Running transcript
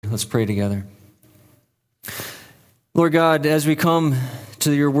Let's pray together. Lord God, as we come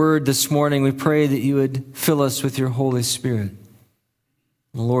to your word this morning, we pray that you would fill us with your Holy Spirit.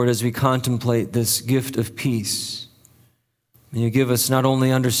 Lord, as we contemplate this gift of peace, may you give us not only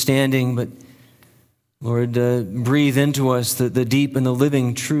understanding, but, Lord, breathe into us the deep and the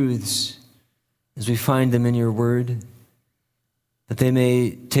living truths as we find them in your word, that they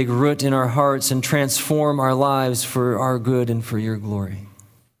may take root in our hearts and transform our lives for our good and for your glory.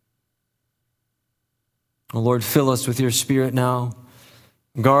 Oh, Lord, fill us with your Spirit now.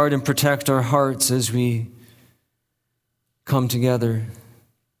 Guard and protect our hearts as we come together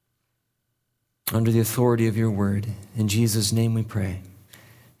under the authority of your word. In Jesus' name we pray.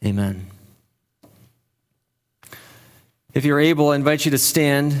 Amen. If you're able, I invite you to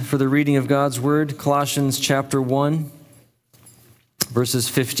stand for the reading of God's word, Colossians chapter 1, verses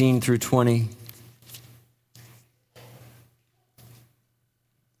 15 through 20.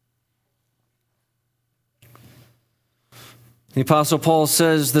 The Apostle Paul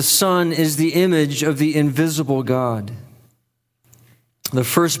says, "The Son is the image of the invisible God, the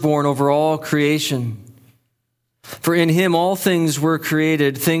firstborn over all creation. For in him all things were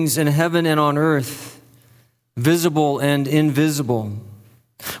created, things in heaven and on earth, visible and invisible.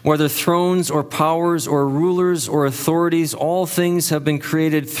 Whether thrones or powers or rulers or authorities, all things have been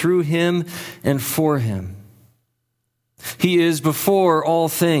created through him and for him. He is before all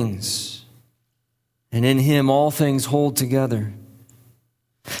things, and in him all things hold together.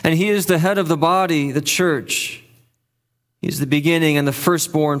 And he is the head of the body, the church. He is the beginning and the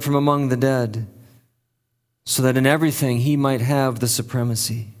firstborn from among the dead, so that in everything he might have the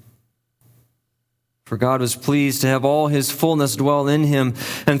supremacy. For God was pleased to have all his fullness dwell in him,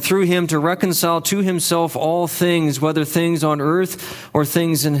 and through him to reconcile to himself all things, whether things on earth or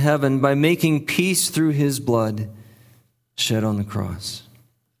things in heaven, by making peace through his blood shed on the cross."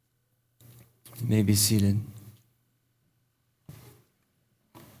 You may be seated.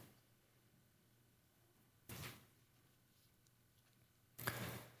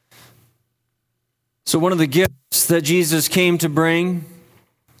 So one of the gifts that Jesus came to bring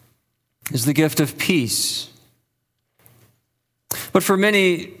is the gift of peace. But for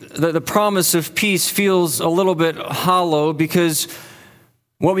many, the promise of peace feels a little bit hollow because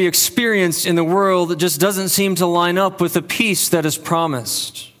what we experience in the world just doesn't seem to line up with the peace that is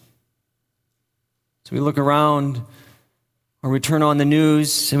promised. So we look around or we turn on the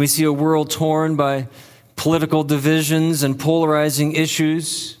news and we see a world torn by political divisions and polarizing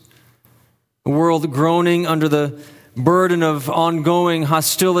issues, a world groaning under the burden of ongoing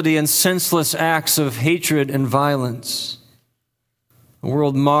hostility and senseless acts of hatred and violence, a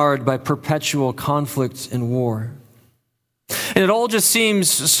world marred by perpetual conflict and war. And it all just seems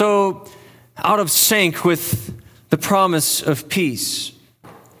so out of sync with the promise of peace.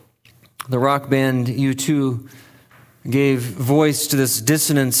 The rock band U2 gave voice to this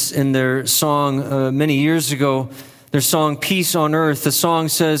dissonance in their song many years ago. Their song, "Peace on Earth," the song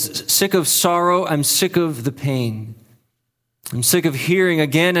says, "Sick of sorrow, I'm sick of the pain. I'm sick of hearing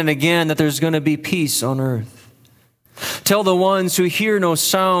again and again that there's going to be peace on earth. Tell the ones who hear no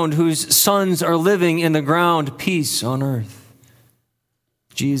sound, whose sons are living in the ground, peace on earth."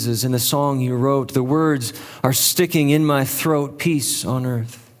 Jesus, in the song you wrote, the words are sticking in my throat, peace on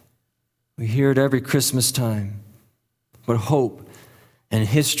earth. We hear it every Christmas time, but hope and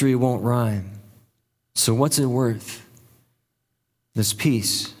history won't rhyme. So what's it worth, this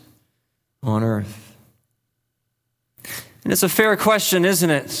peace on earth? And it's a fair question, isn't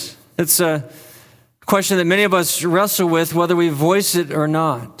it? It's a question that many of us wrestle with, whether we voice it or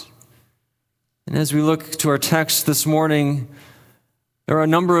not. And as we look to our text this morning, there are a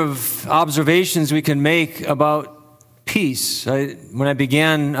number of observations we can make about peace. When I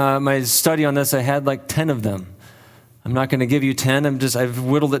began my study on this, I had like 10 of them. I'm not going to give you 10. I've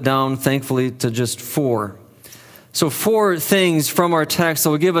whittled it down, thankfully, to just 4. So 4 things from our text that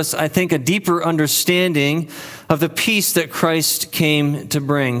will give us, I think, a deeper understanding of the peace that Christ came to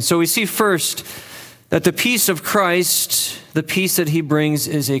bring. So we see first that the peace of Christ, the peace that he brings,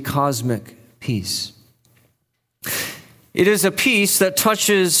 is a cosmic peace. It is a peace that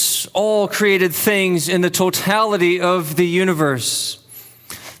touches all created things in the totality of the universe.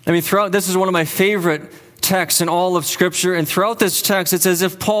 I mean, this is one of my favorite texts in all of Scripture, and throughout this text, it's as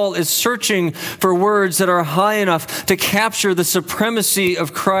if Paul is searching for words that are high enough to capture the supremacy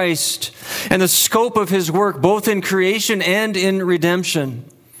of Christ and the scope of his work, both in creation and in redemption.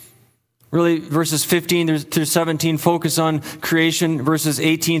 Really, verses 15 through 17 focus on creation. Verses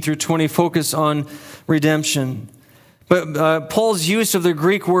 18 through 20 focus on redemption. But Paul's use of the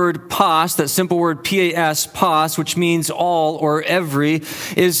Greek word pas, that simple word pas, which means all or every,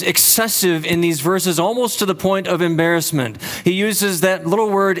 is excessive in these verses, almost to the point of embarrassment. He uses that little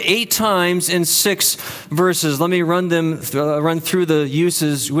word 8 times in 6 verses. Let me run through the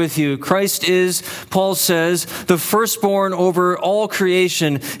uses with you. Christ is, Paul says, the firstborn over all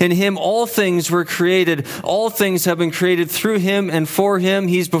creation. In him all things were created. All things have been created through him and for him.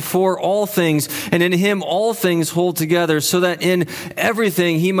 He's before all things, and in him all things hold together, so that in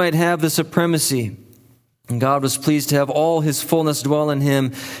everything he might have the supremacy. And God was pleased to have all his fullness dwell in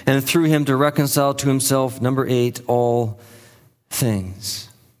him, and through him to reconcile to himself, number 8, all things.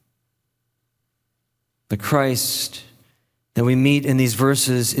 The Christ that we meet in these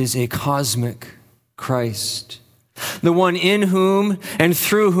verses is a cosmic Christ. The one in whom and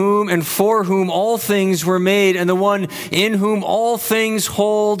through whom and for whom all things were made, and the one in whom all things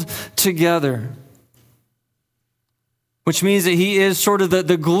hold together. Which means that he is sort of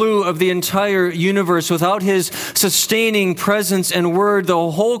the glue of the entire universe. Without his sustaining presence and word,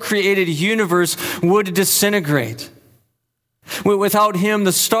 the whole created universe would disintegrate. Without him,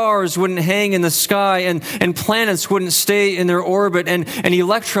 the stars wouldn't hang in the sky, and planets wouldn't stay in their orbit, and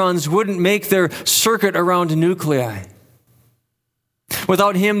electrons wouldn't make their circuit around nuclei.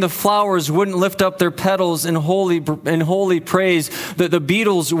 Without him, the flowers wouldn't lift up their petals in holy praise. The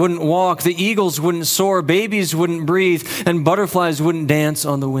beetles wouldn't walk. The eagles wouldn't soar. Babies wouldn't breathe. And butterflies wouldn't dance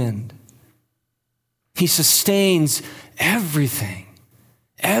on the wind. He sustains everything.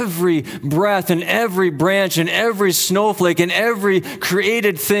 Every breath and every branch and every snowflake and every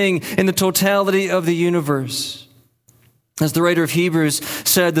created thing in the totality of the universe. As the writer of Hebrews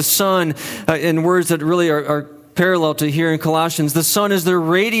said, the Son, in words that really are parallel to here in Colossians, the Son is the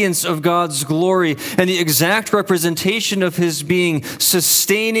radiance of God's glory and the exact representation of his being,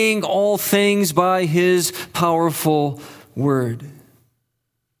 sustaining all things by his powerful word.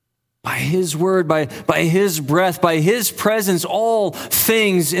 By his word, by his breath, by his presence, all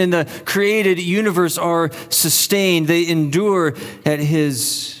things in the created universe are sustained. They endure at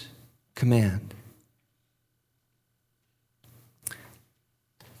his command.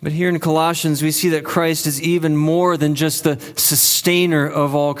 But here in Colossians, we see that Christ is even more than just the sustainer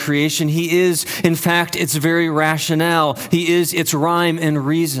of all creation. He is, in fact, its very rationale. He is its rhyme and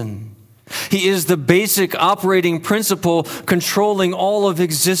reason. He is the basic operating principle controlling all of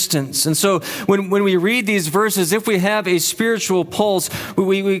existence. And so when we read these verses, if we have a spiritual pulse,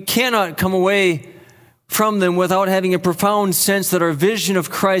 we cannot come away from them without having a profound sense that our vision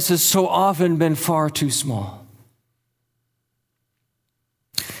of Christ has so often been far too small.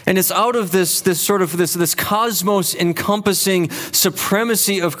 And it's out of this cosmos encompassing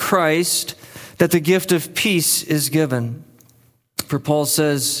supremacy of Christ that the gift of peace is given. For Paul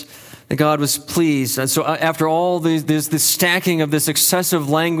says that God was pleased. And so after all this stacking of this excessive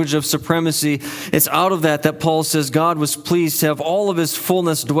language of supremacy, it's out of that Paul says God was pleased to have all of his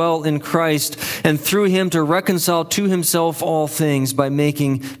fullness dwell in Christ, and through him to reconcile to himself all things by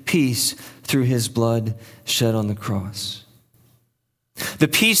making peace through his blood shed on the cross. The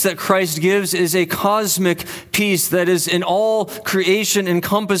peace that Christ gives is a cosmic peace that is an all creation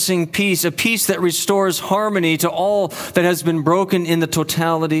encompassing peace, a peace that restores harmony to all that has been broken in the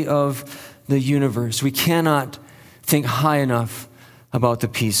totality of the universe. We cannot think high enough about the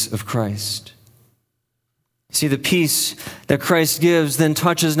peace of Christ. See, the peace that Christ gives then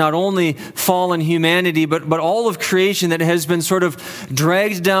touches not only fallen humanity, but all of creation that has been sort of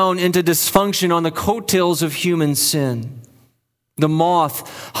dragged down into dysfunction on the coattails of human sin. The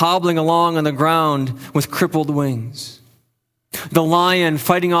moth hobbling along on the ground with crippled wings. The lion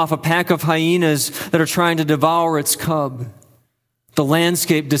fighting off a pack of hyenas that are trying to devour its cub. The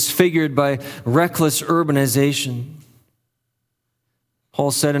landscape disfigured by reckless urbanization. Paul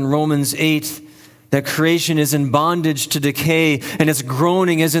said in Romans 8 that creation is in bondage to decay, and its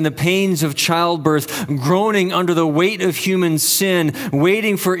groaning as in the pains of childbirth, groaning under the weight of human sin,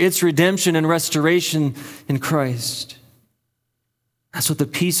 waiting for its redemption and restoration in Christ. That's what the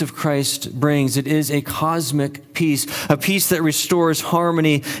peace of Christ brings. It is a cosmic peace, a peace that restores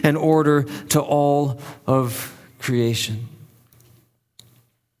harmony and order to all of creation.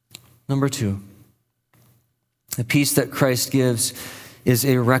 Number 2, the peace that Christ gives is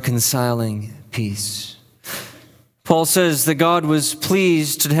a reconciling peace. Paul says that God was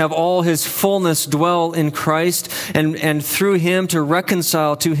pleased to have all his fullness dwell in Christ, and through him to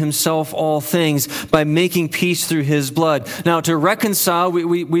reconcile to himself all things by making peace through his blood. Now, to reconcile,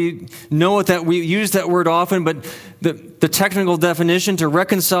 we know that we use that word often, but the technical definition to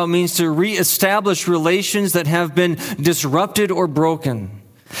reconcile means to reestablish relations that have been disrupted or broken.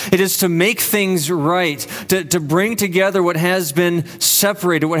 It is to make things right, to bring together what has been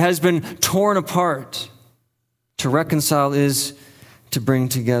separated, what has been torn apart. To reconcile is to bring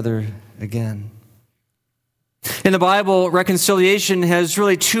together again. In the Bible, reconciliation has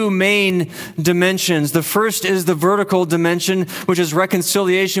really two main dimensions. The first is the vertical dimension, which is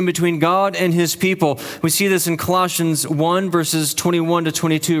reconciliation between God and his people. We see this in Colossians 1, verses 21 to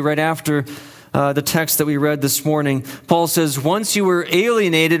 22, right after the text that we read this morning. Paul says, once you were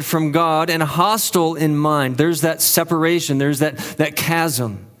alienated from God and hostile in mind. There's that separation. There's that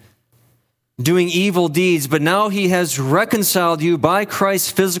chasm. Doing evil deeds, but now he has reconciled you by Christ's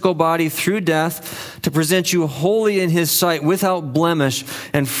physical body through death to present you holy in his sight, without blemish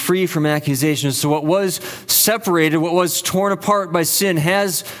and free from accusation. So what was separated, what was torn apart by sin,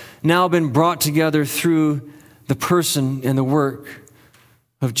 has now been brought together through the person and the work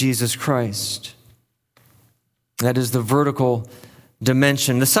of Jesus Christ. That is the vertical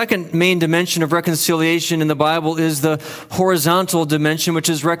dimension. The second main dimension of reconciliation in the Bible is the horizontal dimension, which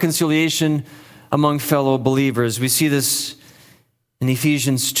is reconciliation among fellow believers. We see this in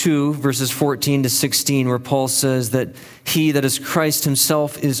Ephesians 2, verses 14 to 16, where Paul says that he, that is Christ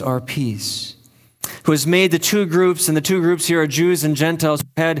himself, is our peace, who has made the two groups, and the two groups here are Jews and Gentiles,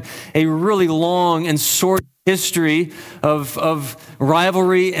 who had a really long and sordid history of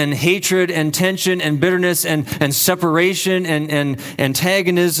rivalry and hatred and tension and bitterness and separation and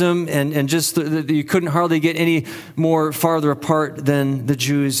antagonism and just you couldn't hardly get any more farther apart than the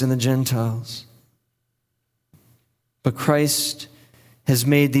Jews and the Gentiles. But Christ has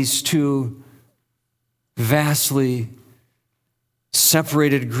made these two vastly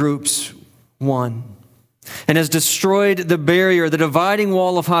separated groups one, and has destroyed the barrier, the dividing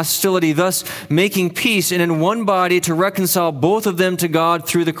wall of hostility, thus making peace, and in one body to reconcile both of them to God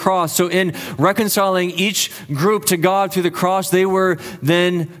through the cross. So in reconciling each group to God through the cross, they were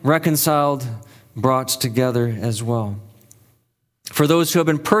then reconciled, brought together as well. For those who have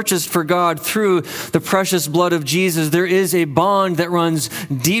been purchased for God through the precious blood of Jesus, there is a bond that runs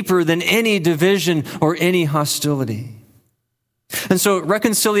deeper than any division or any hostility. And so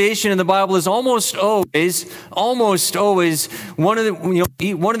reconciliation in the Bible is almost always one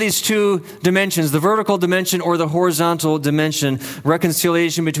of these two dimensions, the vertical dimension or the horizontal dimension,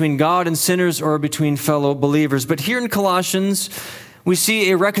 reconciliation between God and sinners or between fellow believers. But here in Colossians, we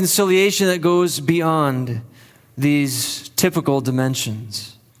see a reconciliation that goes beyond these typical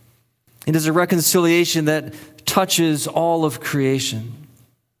dimensions. It is a reconciliation that touches all of creation,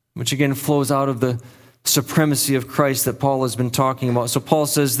 which again flows out of the supremacy of Christ that Paul has been talking about. So Paul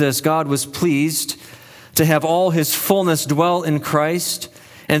says this: God was pleased to have all his fullness dwell in Christ,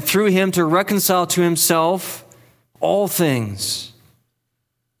 and through him to reconcile to himself all things,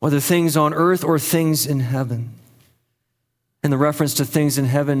 whether things on earth or things in heaven. And the reference to things in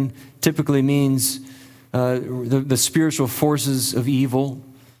heaven typically means the spiritual forces of evil.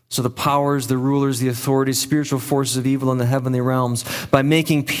 So the powers, the rulers, the authorities, spiritual forces of evil in the heavenly realms, by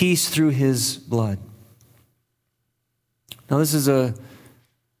making peace through his blood. Now, this is a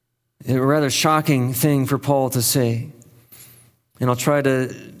rather shocking thing for Paul to say. And I'll try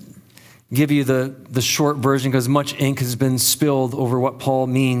to give you the short version, because much ink has been spilled over what Paul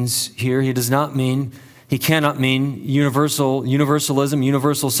means here. He cannot mean universalism,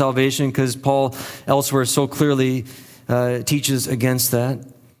 universal salvation, because Paul elsewhere so clearly teaches against that.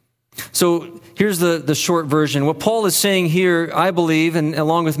 So here's the short version. What Paul is saying here, I believe, and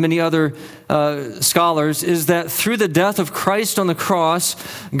along with many other scholars, is that through the death of Christ on the cross,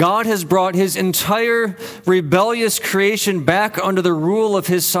 God has brought his entire rebellious creation back under the rule of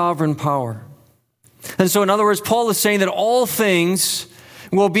his sovereign power. And so in other words, Paul is saying that all things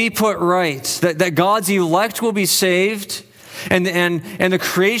will be put right, that God's elect will be saved, and the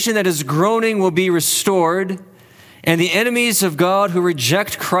creation that is groaning will be restored. And the enemies of God who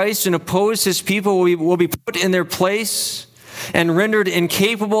reject Christ and oppose his people will be put in their place and rendered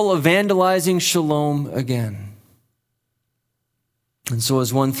incapable of vandalizing shalom again. And so,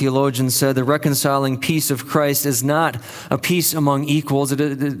 as one theologian said, the reconciling peace of Christ is not a peace among equals.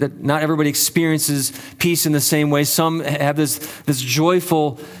 Not everybody experiences peace in the same way. Some have this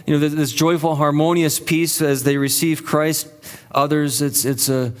joyful, this joyful, harmonious peace as they receive Christ. Others, it's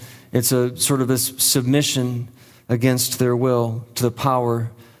a sort of this submission against their will to the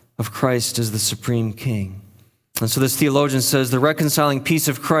power of Christ as the supreme king. And so this theologian says the reconciling peace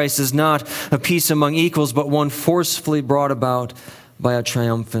of Christ is not a peace among equals, but one forcefully brought about by a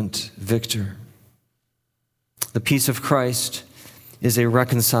triumphant victor. The peace of Christ is a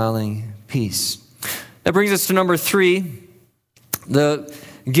reconciling peace. That brings us to number 3, the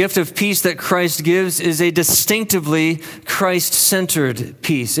gift of peace that Christ gives is a distinctively Christ-centered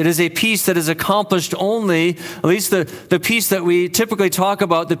peace. It is a peace that is accomplished only, at least the peace that we typically talk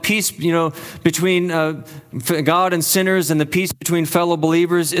about, the peace, between God and sinners and the peace between fellow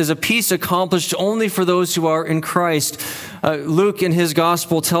believers, is a peace accomplished only for those who are in Christ. Luke in his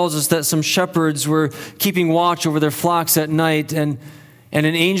gospel tells us that some shepherds were keeping watch over their flocks at night, and an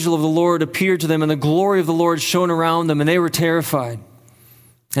angel of the Lord appeared to them, and the glory of the Lord shone around them, and they were terrified.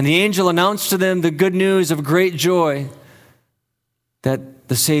 And the angel announced to them the good news of great joy that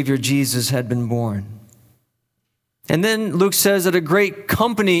the Savior Jesus had been born. And then Luke says that a great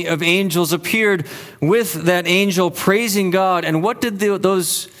company of angels appeared with that angel praising God. And what did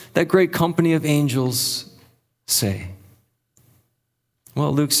that great company of angels say?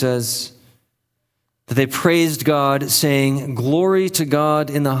 Well, Luke says that they praised God, saying, "Glory to God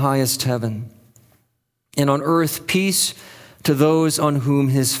in the highest heaven, and on earth peace to those on whom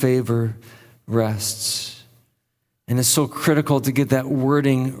his favor rests." And it's so critical to get that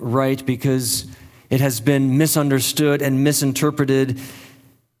wording right, because it has been misunderstood and misinterpreted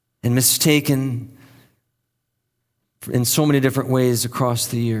and mistaken in so many different ways across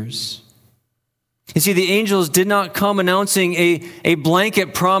the years. You see, the angels did not come announcing a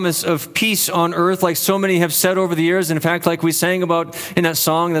blanket promise of peace on earth like so many have said over the years. In fact, like we sang about in that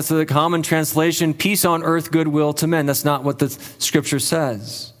song, that's the common translation, peace on earth, goodwill to men. That's not what the scripture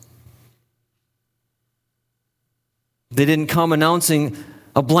says. They didn't come announcing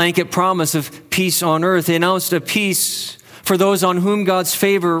a blanket promise of peace on earth. They announced a peace for those on whom God's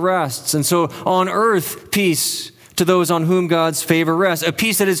favor rests. And so on earth, peace to those on whom God's favor rests. A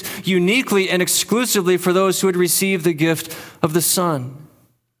peace that is uniquely and exclusively for those who had received the gift of the Son.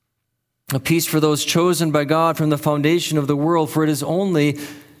 A peace for those chosen by God from the foundation of the world, for it is only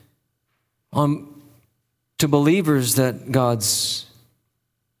to believers that God's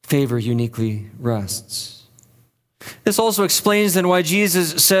favor uniquely rests. This also explains then why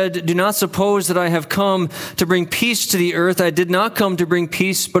Jesus said, "Do not suppose that I have come to bring peace to the earth. I did not come to bring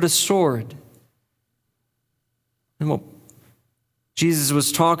peace, but a sword." And what Jesus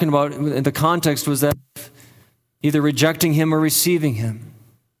was talking about in the context was that either rejecting him or receiving him.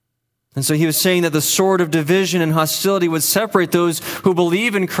 And so he was saying that the sword of division and hostility would separate those who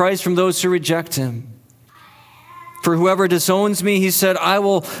believe in Christ from those who reject him. "For whoever disowns me," he said, "I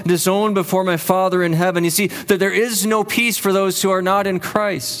will disown before my Father in heaven." You see, that there is no peace for those who are not in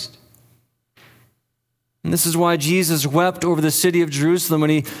Christ. And this is why Jesus wept over the city of Jerusalem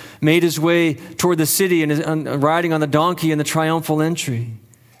when he made his way toward the city and riding on the donkey in the triumphal entry.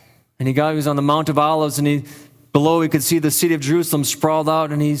 And he was on the Mount of Olives, and below he could see the city of Jerusalem sprawled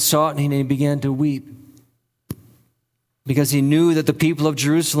out, and he saw it and he began to weep, because he knew that the people of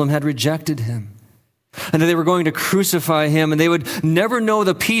Jerusalem had rejected him, and that they were going to crucify him, and they would never know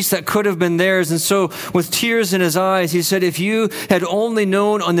the peace that could have been theirs. And so with tears in his eyes, he said, "If you had only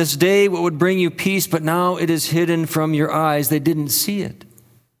known on this day what would bring you peace, but now it is hidden from your eyes." They didn't see it.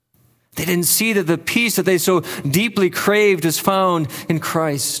 They didn't see that the peace that they so deeply craved is found in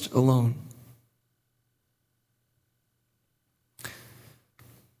Christ alone.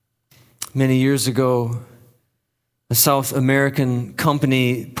 Many years ago, a South American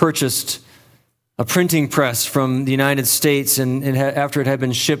company purchased a printing press from the United States, and after it had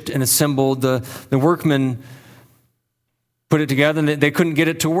been shipped and assembled, the workmen put it together, and they couldn't get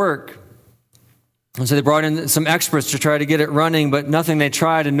it to work. And so they brought in some experts to try to get it running, but nothing they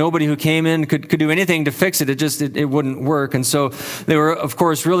tried, and nobody who came in could do anything to fix it. It wouldn't work. And so they were, of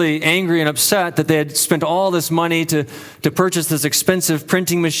course, really angry and upset that they had spent all this money to purchase this expensive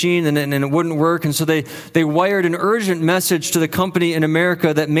printing machine, and it wouldn't work. And so they wired an urgent message to the company in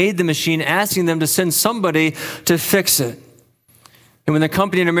America that made the machine, asking them to send somebody to fix it. And when the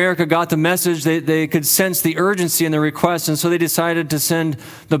company in America got the message, they could sense the urgency in the request, and so they decided to send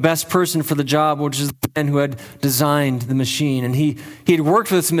the best person for the job, which is the man who had designed the machine. And he had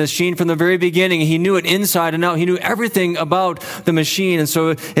worked with this machine from the very beginning. He knew it inside and out. He knew everything about the machine, and so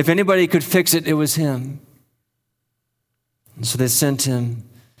if anybody could fix it, it was him. And so they sent him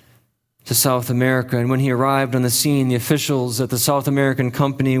to South America, and when he arrived on the scene, the officials at the South American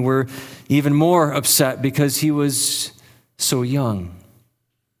company were even more upset because he was so young.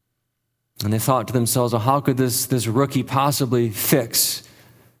 And they thought to themselves, well, how could this rookie possibly fix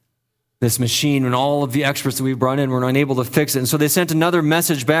this machine when all of the experts that we brought in were unable to fix it? And so they sent another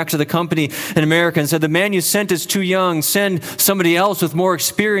message back to the company in America and said, "The man you sent is too young. Send somebody else with more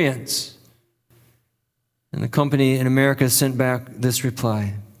experience." And the company in America sent back this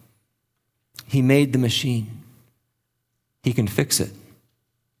reply: "He made the machine. He can fix it."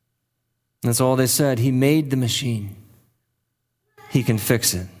 And that's all they said. He made the machine. he can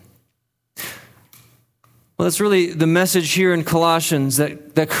fix it. Well, that's really the message here in Colossians,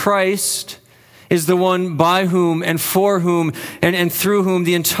 that Christ is the one by whom and for whom and through whom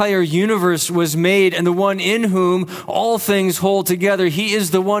the entire universe was made, and the one in whom all things hold together. He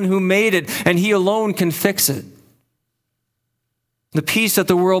is the one who made it, and he alone can fix it. The peace that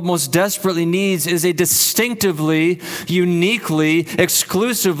the world most desperately needs is a distinctively, uniquely,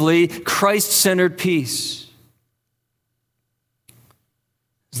 exclusively Christ-centered peace.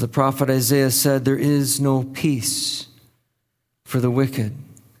 As the prophet Isaiah said, there is no peace for the wicked.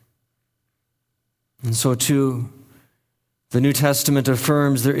 And so too, the New Testament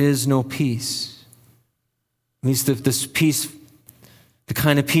affirms there is no peace. At least this peace, the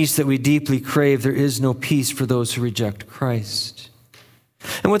kind of peace that we deeply crave, there is no peace for those who reject Christ.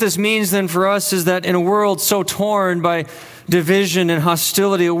 And what this means then for us is that in a world so torn by division and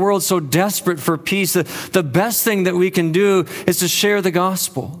hostility, a world so desperate for peace, the best thing that we can do is to share the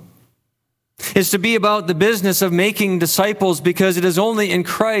gospel. Is to be about the business of making disciples, because it is only in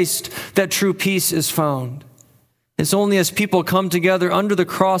Christ that true peace is found. It's only as people come together under the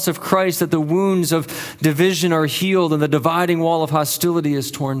cross of Christ that the wounds of division are healed and the dividing wall of hostility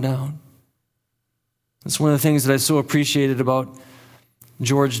is torn down. That's one of the things that I so appreciated about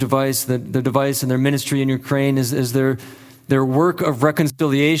George Device, the Device and their ministry in Ukraine is their work of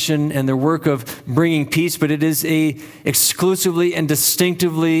reconciliation and their work of bringing peace, but it is a exclusively and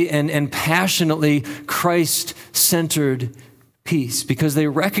distinctively and passionately Christ-centered peace, because they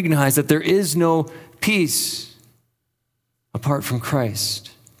recognize that there is no peace apart from Christ.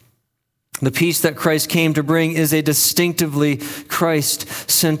 The peace that Christ came to bring is a distinctively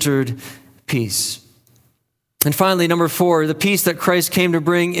Christ-centered peace. And finally, number 4, the peace that Christ came to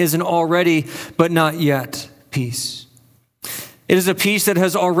bring is an already but not yet peace. It is a peace that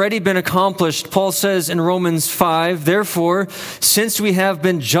has already been accomplished. Paul says in Romans 5, therefore, since we have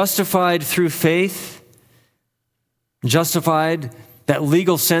been justified through faith, justified, that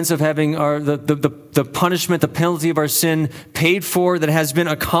legal sense of having the punishment, the penalty of our sin paid for, that has been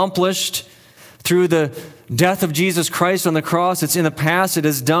accomplished through the death of Jesus Christ on the cross. It's in the past. It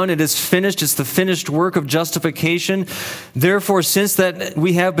is done. It is finished. It's the finished work of justification. Therefore, since that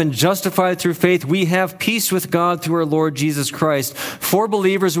we have been justified through faith, we have peace with God through our Lord Jesus Christ. For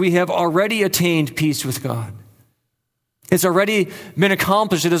believers, we have already attained peace with God. It's already been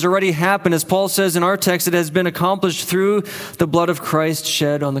accomplished. It has already happened. As Paul says in our text, it has been accomplished through the blood of Christ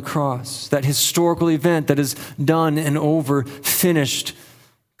shed on the cross. That historical event that is done and over, finished,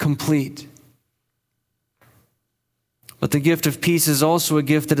 complete. But the gift of peace is also a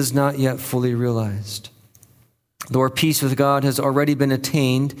gift that is not yet fully realized. Though our peace with God has already been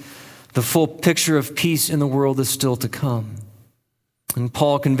attained, the full picture of peace in the world is still to come. And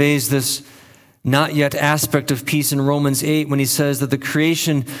Paul conveys this not yet aspect of peace in Romans 8 when he says that the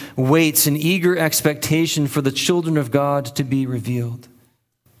creation waits in eager expectation for the children of God to be revealed.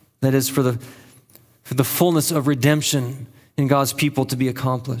 That is, for the fullness of redemption in God's people to be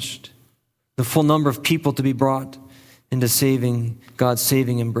accomplished. The full number of people to be brought into God's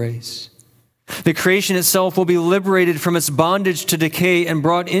saving embrace. The creation itself will be liberated from its bondage to decay and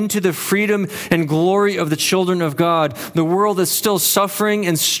brought into the freedom and glory of the children of God. The world is still suffering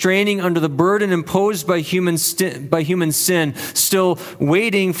and straining under the burden imposed by human sin, still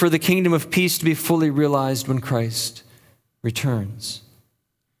waiting for the kingdom of peace to be fully realized when Christ returns.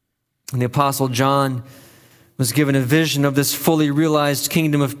 And the Apostle John was given a vision of this fully realized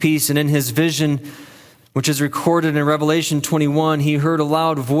kingdom of peace, and in his vision, which is recorded in Revelation 21, he heard a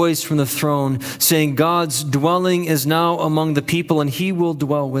loud voice from the throne saying, God's dwelling is now among the people, and he will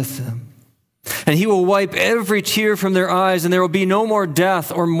dwell with them. And he will wipe every tear from their eyes, and there will be no more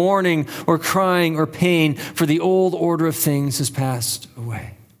death or mourning or crying or pain, for the old order of things has passed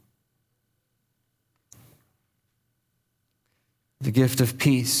away. The gift of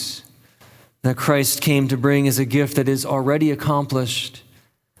peace that Christ came to bring is a gift that is already accomplished,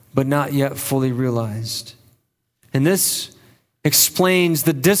 but not yet fully realized. And this explains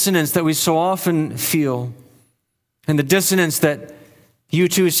the dissonance that we so often feel, and the dissonance that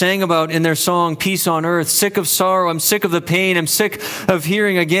U2 sang about in their song, Peace on Earth. Sick of sorrow, I'm sick of the pain, I'm sick of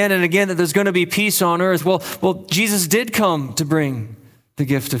hearing again and again that there's going to be peace on earth. Well, Jesus did come to bring the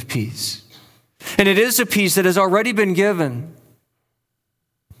gift of peace. And it is a peace that has already been given,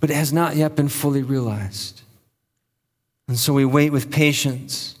 but it has not yet been fully realized. And so we wait with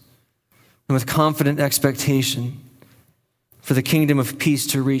patience and with confident expectation for the kingdom of peace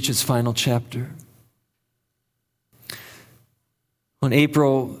to reach its final chapter. On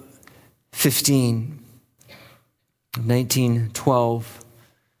April 15, 1912,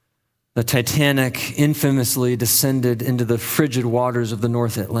 The Titanic infamously descended into the frigid waters of the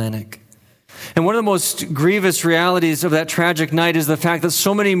North Atlantic. And one of the most grievous realities of that tragic night is the fact that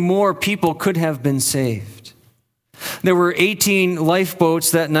so many more people could have been saved. There were 18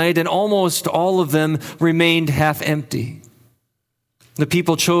 lifeboats that night, and almost all of them remained half empty. The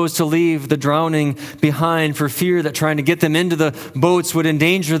people chose to leave the drowning behind for fear that trying to get them into the boats would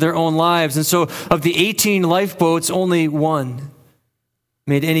endanger their own lives. And so of the 18 lifeboats, only one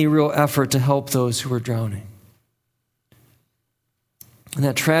made any real effort to help those who were drowning. And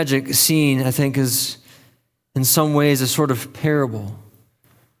that tragic scene, I think, is in some ways a sort of parable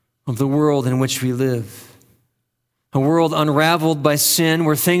of the world in which we live. A world unraveled by sin,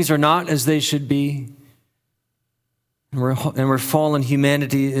 where things are not as they should be, and where fallen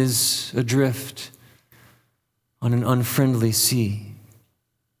humanity is adrift on an unfriendly sea.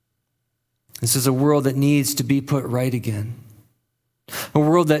 This is a world that needs to be put right again. A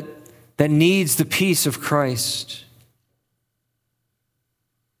world that needs the peace of Christ.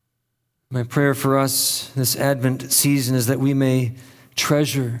 My prayer for us this Advent season is that we may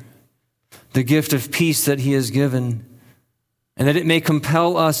treasure the gift of peace that He has given, and that it may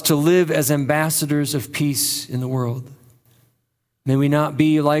compel us to live as ambassadors of peace in the world. May we not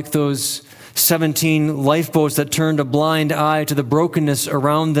be like those 17 lifeboats that turned a blind eye to the brokenness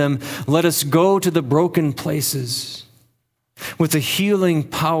around them. Let us go to the broken places with the healing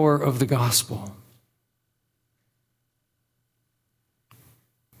power of the gospel.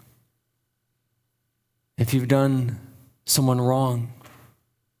 If you've done someone wrong,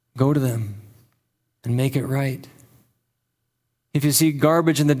 go to them and make it right. If you see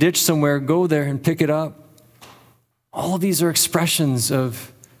garbage in the ditch somewhere, go there and pick it up. All of these are expressions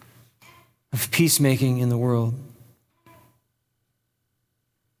of peacemaking in the world.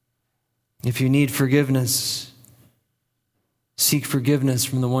 If you need forgiveness, seek forgiveness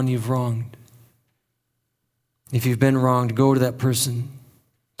from the one you've wronged. If you've been wronged, go to that person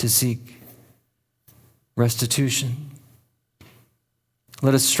to seek restitution.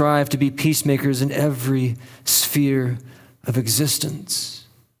 Let us strive to be peacemakers in every sphere of existence,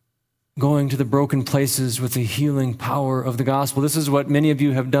 going to the broken places with the healing power of the gospel. This is what many of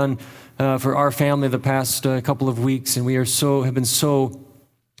you have done for our family the past couple of weeks, and we have been so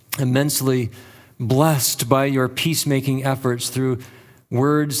immensely blessed by your peacemaking efforts through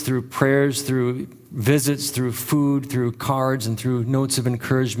words, through prayers, through visits, through food, through cards, and through notes of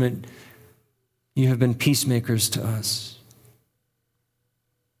encouragement. You have been peacemakers to us.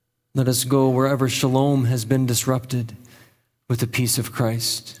 Let us go wherever shalom has been disrupted with the peace of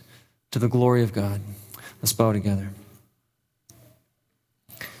Christ, to the glory of God. Let's bow together.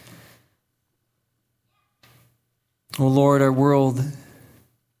 Oh Lord, our world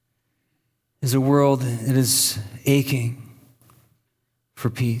is a world that is aching for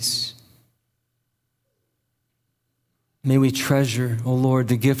peace. May we treasure, O Lord,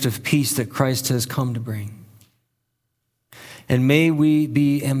 the gift of peace that Christ has come to bring. And may we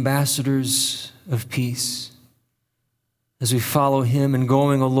be ambassadors of peace as we follow Him and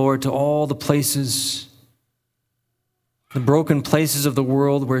going, O Lord, to all the places, the broken places of the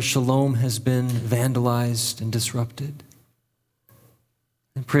world where shalom has been vandalized and disrupted.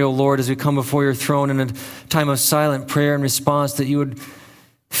 And pray, O Lord, as we come before your throne in a time of silent prayer and response, that you would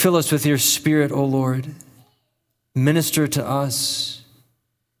fill us with your Spirit, O Lord. Minister to us.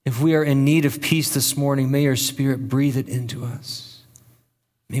 If we are in need of peace this morning, may your Spirit breathe it into us.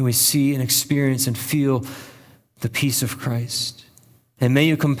 May we see and experience and feel the peace of Christ. And may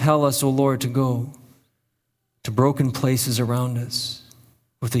you compel us, O Lord, to go to broken places around us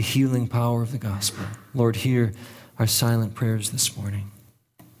with the healing power of the gospel. Lord, hear our silent prayers this morning.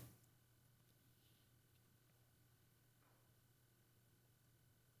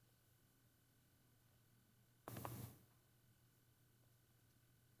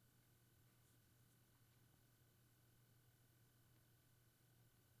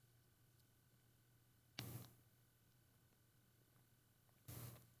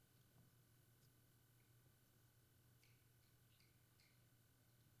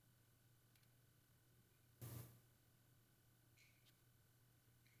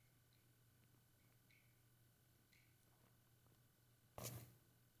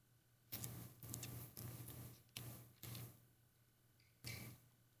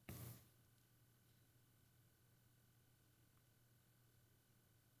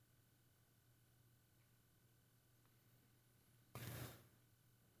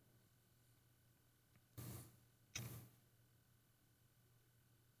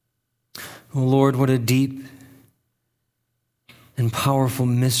 Oh Lord, what a deep and powerful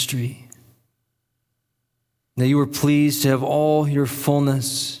mystery that you were pleased to have all your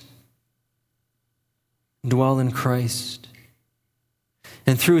fullness dwell in Christ,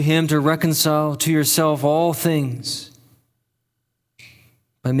 and through him to reconcile to yourself all things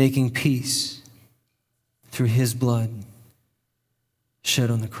by making peace through his blood shed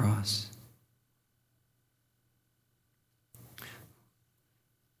on the cross.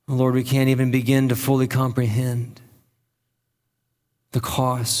 Lord, we can't even begin to fully comprehend the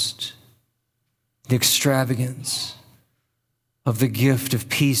cost, the extravagance of the gift of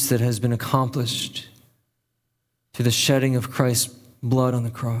peace that has been accomplished through the shedding of Christ's blood on the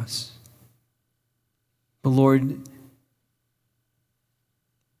cross. But Lord,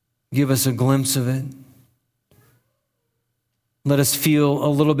 give us a glimpse of it. Let us feel a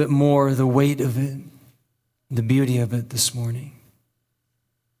little bit more the weight of it, the beauty of it this morning.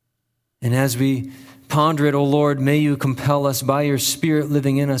 And as we ponder it, O Lord, may you compel us by your Spirit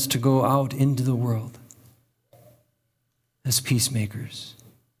living in us to go out into the world as peacemakers.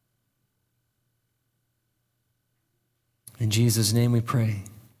 In Jesus' name we pray.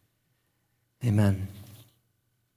 Amen.